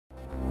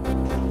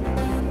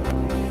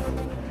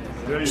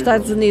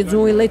Estados Unidos,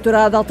 um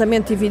eleitorado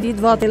altamente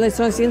dividido, vota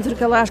eleições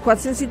intercalares,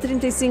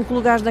 435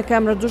 lugares na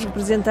Câmara dos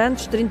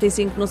Representantes,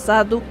 35 no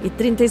Senado e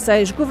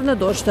 36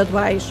 governadores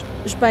estaduais.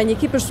 Espanha,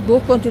 equipas de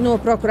socorro continuam a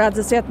procurar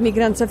 17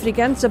 migrantes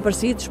africanos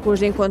desaparecidos depois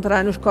de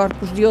encontrar os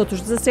corpos de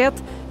outros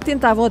 17 que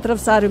tentavam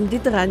atravessar o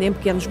Mediterrâneo em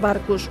pequenos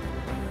barcos.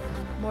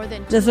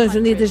 Nações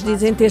Unidas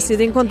dizem ter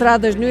sido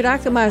encontradas no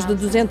Iraque mais de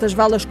 200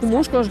 valas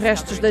comuns com os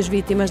restos das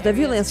vítimas da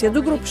violência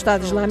do grupo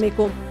Estado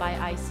Islâmico.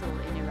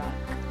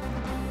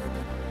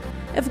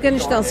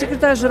 Afeganistão,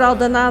 secretário-geral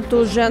da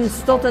NATO, Jens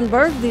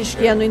Stoltenberg, diz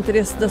que é no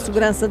interesse da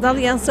segurança da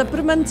aliança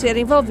permanecer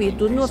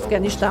envolvido no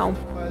Afeganistão.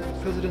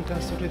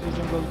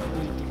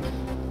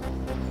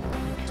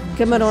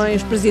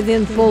 Camarões,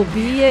 presidente Paul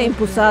Biya,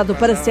 impulsado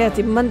para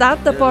 7º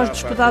mandato após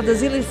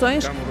disputadas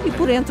eleições e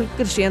por entre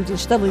crescente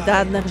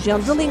instabilidade na região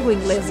de língua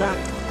inglesa.